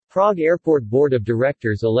Prague Airport Board of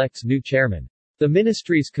Directors elects new chairman. The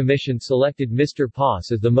Ministries Commission selected Mr.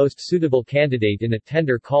 Pás as the most suitable candidate in a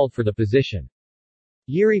tender called for the position.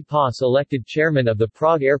 Jiří Pás elected chairman of the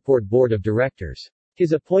Prague Airport Board of Directors.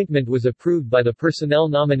 His appointment was approved by the Personnel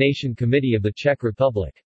Nomination Committee of the Czech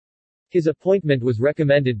Republic. His appointment was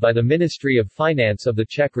recommended by the Ministry of Finance of the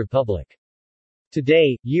Czech Republic.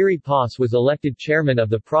 Today, Jiří Pás was elected chairman of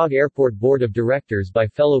the Prague Airport Board of Directors by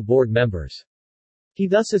fellow board members. He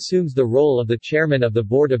thus assumes the role of the chairman of the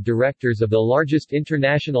board of directors of the largest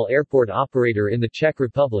international airport operator in the Czech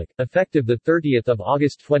Republic, effective 30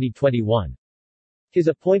 August 2021. His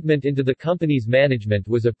appointment into the company's management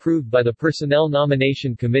was approved by the Personnel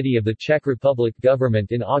Nomination Committee of the Czech Republic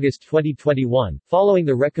government in August 2021, following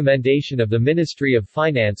the recommendation of the Ministry of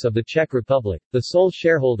Finance of the Czech Republic, the sole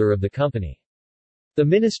shareholder of the company. The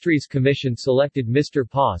Ministries Commission selected Mr.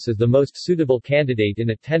 Pás as the most suitable candidate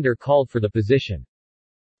in a tender called for the position.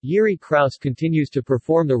 Jiří Kraus continues to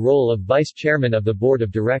perform the role of vice chairman of the board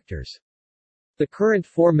of directors. The current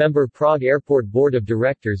four-member Prague Airport Board of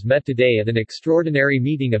Directors met today at an extraordinary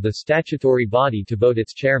meeting of the statutory body to vote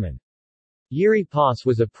its chairman. Jiří Pás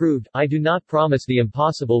was approved. I do not promise the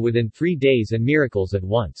impossible within 3 days and miracles at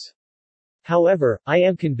once. However, I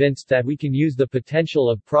am convinced that we can use the potential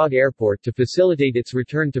of Prague Airport to facilitate its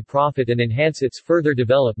return to profit and enhance its further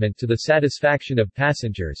development to the satisfaction of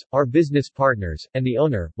passengers, our business partners, and the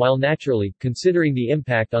owner, while naturally, considering the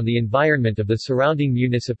impact on the environment of the surrounding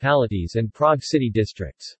municipalities and Prague city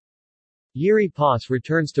districts. Jiří Pás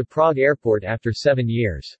returns to Prague Airport after 7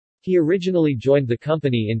 years. He originally joined the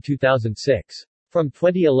company in 2006. From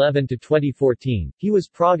 2011 to 2014, he was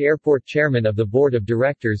Prague Airport chairman of the board of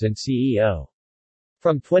directors and CEO.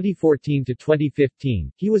 From 2014 to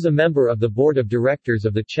 2015, he was a member of the board of directors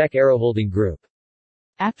of the Czech Aeroholding Group.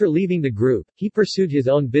 After leaving the group, he pursued his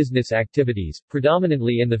own business activities,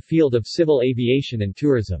 predominantly in the field of civil aviation and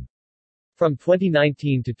tourism. From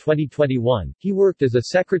 2019 to 2021, he worked as a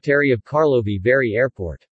secretary of Karlovy Vary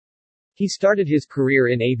Airport. He started his career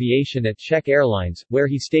in aviation at Czech Airlines, where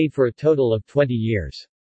he stayed for a total of 20 years.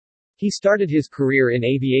 He started his career in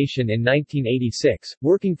aviation in 1986,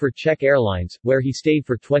 working for Czech Airlines, where he stayed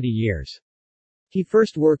for 20 years. He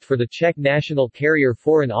first worked for the Czech National Carrier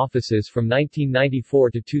Foreign Offices from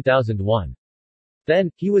 1994 to 2001.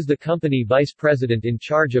 Then, he was the company vice president in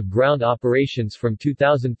charge of ground operations from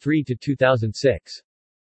 2003 to 2006.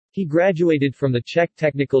 He graduated from the Czech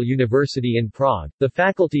Technical University in Prague, the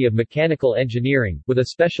Faculty of Mechanical Engineering, with a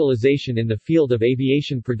specialization in the field of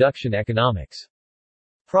aviation production economics.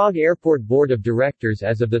 Prague Airport Board of Directors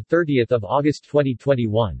as of 30 August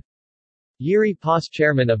 2021. Jiří Pás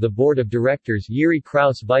Chairman of the Board of Directors, Jiří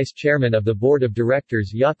Kraus Vice Chairman of the Board of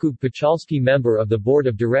Directors, Jakub Pachalski Member of the Board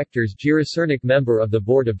of Directors, Jiří Cernik Member of the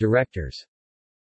Board of Directors.